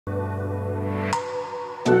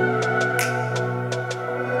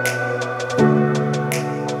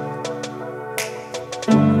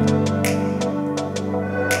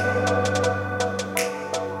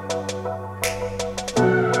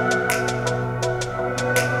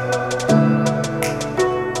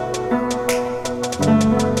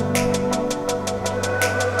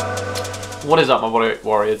What is up, my bodyweight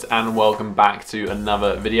warriors, and welcome back to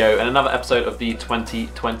another video and another episode of the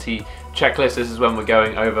 2020 checklist. This is when we're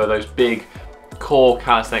going over those big core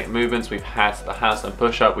calisthenic movements. We've had the handstand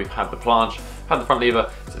push-up, we've had the planche, had the front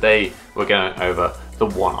lever. Today we're going over the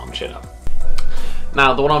one-arm chin-up.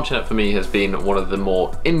 Now, the one-arm chin-up for me has been one of the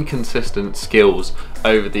more inconsistent skills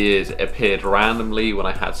over the years. It appeared randomly when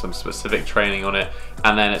I had some specific training on it,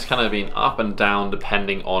 and then it's kind of been up and down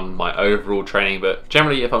depending on my overall training. But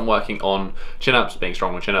generally, if I'm working on chin-ups, being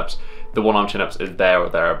strong on chin-ups, the one-arm chin-ups is there or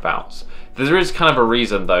thereabouts. There is kind of a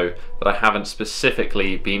reason, though, that I haven't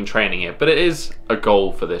specifically been training it, but it is a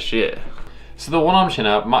goal for this year. So the one-arm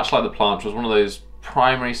chin-up, much like the planche, was one of those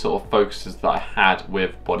primary sort of focuses that I had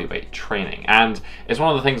with bodyweight training, and it's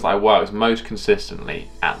one of the things that I worked most consistently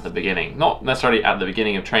at the beginning. Not necessarily at the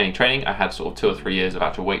beginning of training. I had sort of 2 or 3 years of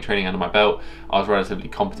actual weight training under my belt. I was relatively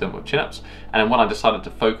competent with chin-ups, and then when I decided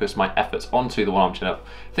to focus my efforts onto the one-arm chin-up,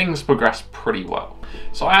 things progressed pretty well.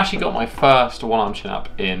 So I actually got my first one-arm chin-up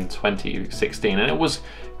in 2016, and it was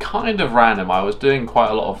kind of random. I was doing quite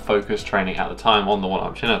a lot of focus training at the time on the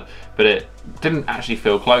one-arm chin-up, but it didn't actually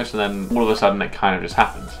feel close, and then all of a sudden it kind of just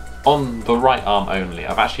happened. On the right arm only.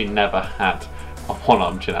 I've actually never had a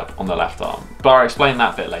one-arm chin-up on the left arm, but I'll explain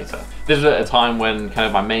that bit later. This was at a time when kind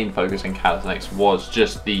of my main focus in calisthenics was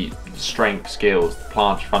just the strength skills, the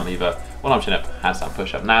planche, front lever, one-arm chin-up, handstand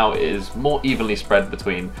push-up. Now it is more evenly spread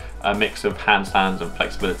between a mix of handstands and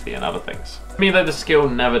flexibility and other things. For me though, the skill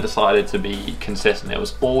never decided to be consistent. It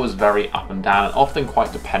was always very up and down and often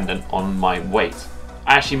quite dependent on my weight.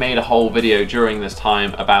 I actually made a whole video during this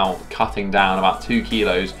time about cutting down about 2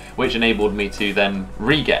 kilos, which enabled me to then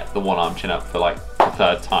re-get the one-arm chin-up for like the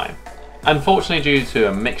 3rd time. Unfortunately, due to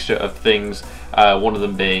a mixture of things, one of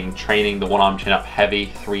them being training the one-arm chin-up heavy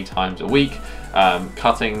 3 times a week,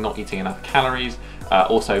 cutting, not eating enough calories,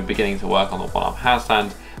 also beginning to work on the one-arm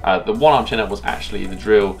handstand, the one-arm chin-up was actually the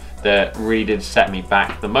drill that really did set me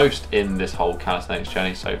back the most in this whole calisthenics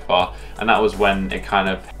journey so far, and that was when it kind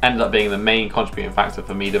of ended up being the main contributing factor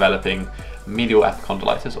for me developing medial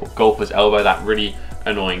epicondylitis, or golfer's elbow, that really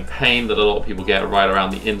annoying pain that a lot of people get right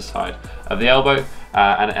around the inside of the elbow,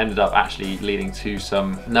 and it ended up actually leading to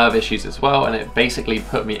some nerve issues as well, and it basically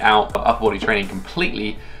put me out of upper body training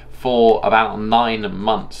completely for about 9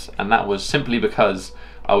 months, and that was simply because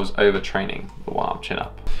I was overtraining the one-arm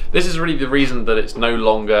chin-up. This is really the reason that it's no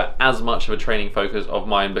longer as much of a training focus of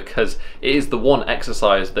mine, because it is the one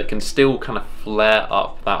exercise that can still kind of flare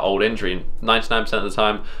up that old injury. 99% of the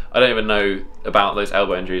time, I don't even know about those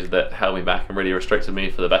elbow injuries that held me back and really restricted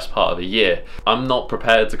me for the best part of a year. I'm not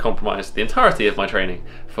prepared to compromise the entirety of my training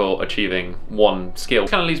for achieving one skill.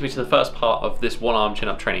 It kind of leads me to the first part of this one-arm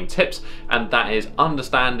chin-up training tips, and that is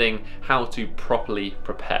understanding how to properly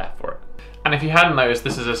prepare for it. And if you hadn't noticed,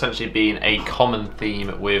 this has essentially been a common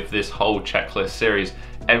theme with this whole checklist series.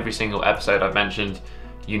 Every single episode I've mentioned,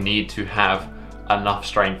 you need to have enough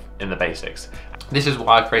strength in the basics. This is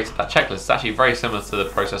why I created that checklist. It's actually very similar to the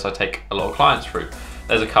process I take a lot of clients through.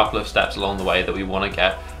 There's a couple of steps along the way that we want to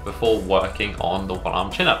get before working on the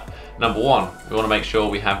one-arm chin-up. Number 1, we want to make sure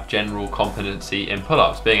we have general competency in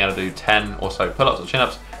pull-ups. Being able to do 10 or so pull-ups or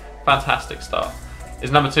chin-ups, fantastic start.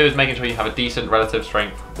 Number 2 is making sure you have a decent relative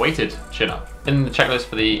strength weighted chin-up. In the checklist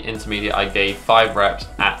for the intermediate, I gave 5 reps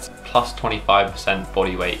at plus 25%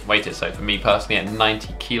 body weight weighted. So for me personally, at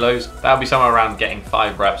 90 kilos, that would be somewhere around getting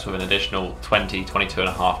 5 reps with an additional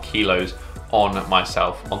 22.5 kilos on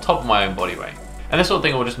myself, on top of my own body weight. And this sort of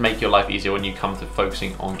thing will just make your life easier when you come to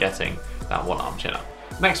focusing on getting that one-arm chin-up.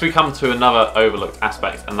 Next, we come to another overlooked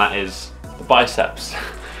aspect, and that is the biceps.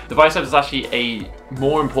 The biceps is actually a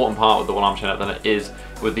more important part of the one-arm chin-up than it is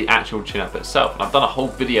with the actual chin-up itself. And I've done a whole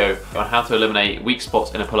video on how to eliminate weak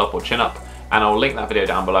spots in a pull-up or chin-up, and I'll link that video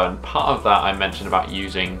down below. And part of that I mentioned about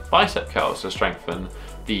using bicep curls to strengthen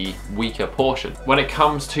the weaker portion. When it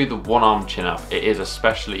comes to the one-arm chin-up, it is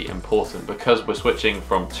especially important because we're switching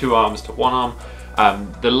from 2 arms to 1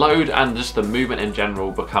 arm. The load and just the movement in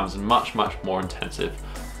general becomes much more intensive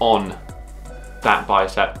on that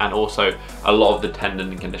bicep, and also a lot of the tendon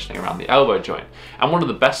and conditioning around the elbow joint. And one of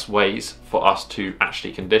the best ways for us to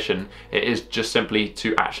actually condition it is just simply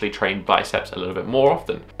to actually train biceps a little bit more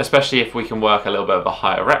often, especially if we can work a little bit of a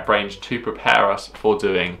higher rep range to prepare us for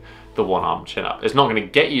doing the one-arm chin-up. It's not going to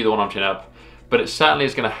get you the one-arm chin-up, but it certainly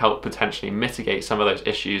is going to help potentially mitigate some of those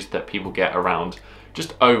issues that people get around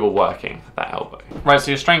just overworking that elbow. Right,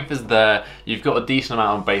 so your strength is there, you've got a decent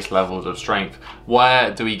amount of base levels of strength.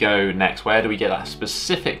 Where do we go next? Where do we get that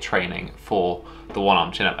specific training for the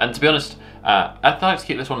one-arm chin-up? And to be honest, I'd like to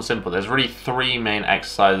keep this one simple. There's really 3 main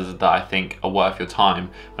exercises that I think are worth your time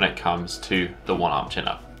when it comes to the one-arm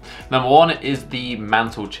chin-up. Number one is the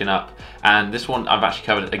mantle chin up, and this one I've actually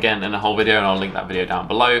covered again in a whole video, and I'll link that video down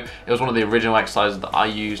below. It was one of the original exercises that I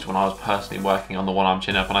used when I was personally working on the one arm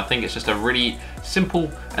chin up, and I think it's just a really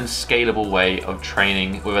simple and scalable way of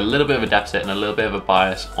training with a little bit of a deficit and a little bit of a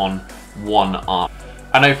bias on one arm.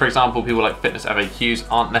 I know, for example, people like Fitness FAQs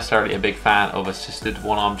aren't necessarily a big fan of assisted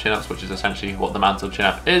one-arm chin-ups, which is essentially what the mantle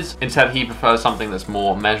chin-up is. Instead, he prefers something that's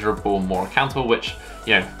more measurable, more accountable, which,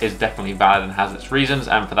 you know, is definitely valid and has its reasons.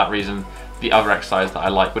 And for that reason, the other exercise that I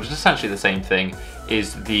like, which is essentially the same thing,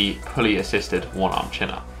 is the pulley-assisted one-arm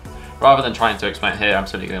chin-up. Rather than trying to explain it here, I'm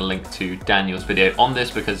simply going to link to Daniel's video on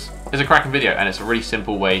this because it's a cracking video and it's a really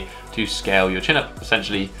simple way to scale your chin-up.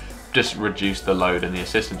 Essentially, just reduce the load and the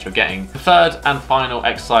assistance you're getting. The third and final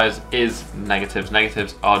exercise is negatives.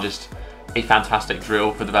 Negatives are just a fantastic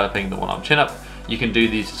drill for developing the one-arm chin-up. You can do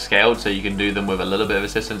these scaled, so you can do them with a little bit of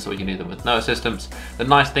assistance or you can do them with no assistance. The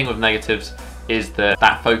nice thing with negatives is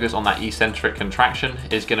that focus on that eccentric contraction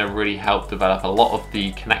is going to really help develop a lot of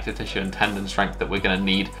the connective tissue and tendon strength that we're going to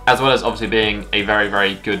need. As well as obviously being a very,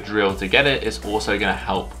 very good drill to get it, it's also going to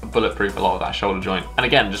help bulletproof a lot of that shoulder joint. And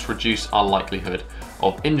again, just reduce our likelihood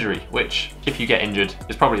of injury, which if you get injured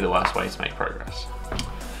is probably the worst way to make progress.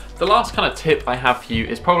 The last kind of tip I have for you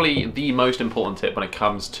is probably the most important tip when it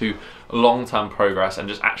comes to long-term progress and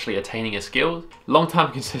just actually attaining a skill.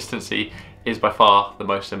 Long-term consistency is by far the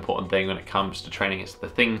most important thing when it comes to training. It's the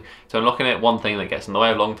thing to unlocking it. One thing that gets in the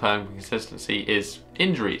way of long-term consistency is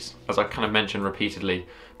injuries. As I kind of mentioned repeatedly,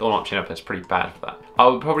 the one-arm chin-up is pretty bad for that.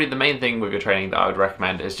 Probably the main thing with your training that I would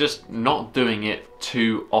recommend is just not doing it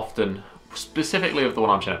too often, specifically with the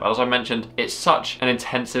one-arm chin-up. As I mentioned, it's such an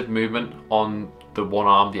intensive movement on the one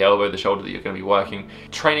arm, the elbow, the shoulder that you're going to be working.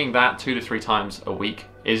 Training that 2 to 3 times a week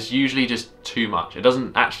is usually just too much. It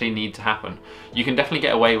doesn't actually need to happen. You can definitely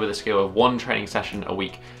get away with a skill of 1 training session a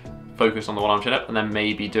week focused on the one-arm chin-up, and then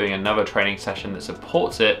maybe doing another training session that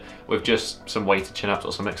supports it with just some weighted chin-ups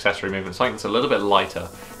or some accessory movements, something that's a little bit lighter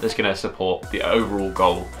that's going to support the overall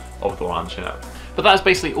goal of the one-arm chin-up. But that's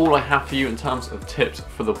basically all I have for you in terms of tips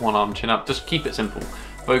for the one-arm chin-up. Just keep it simple.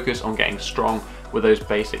 Focus on getting strong with those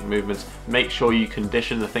basic movements. Make sure you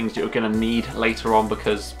condition the things that you're going to need later on,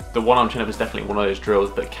 because the one-arm chin-up is definitely one of those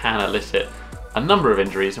drills that can elicit a number of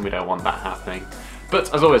injuries and we don't want that happening.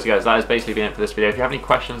 But as always, guys, that has basically been it for this video. If you have any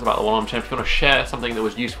questions about the one-arm chin-up, if you want to share something that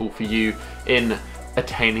was useful for you in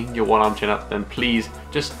attaining your one-arm chin-up, then please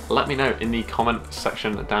just let me know in the comment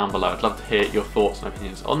section down below. I'd love to hear your thoughts and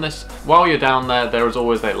opinions on this. While you're down there is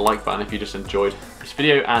always that like button if you just enjoyed this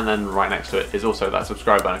video, and then right next to it is also that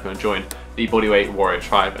subscribe button if you want to join the Bodyweight Warrior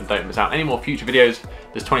Tribe and don't miss out any more future videos.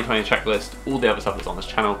 This 2020 checklist, all the other stuff that's on this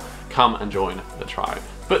channel. Come and join the tribe.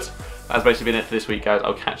 But that's basically been it for this week, guys.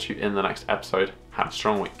 I'll catch you in the next episode. Have a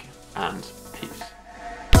strong week and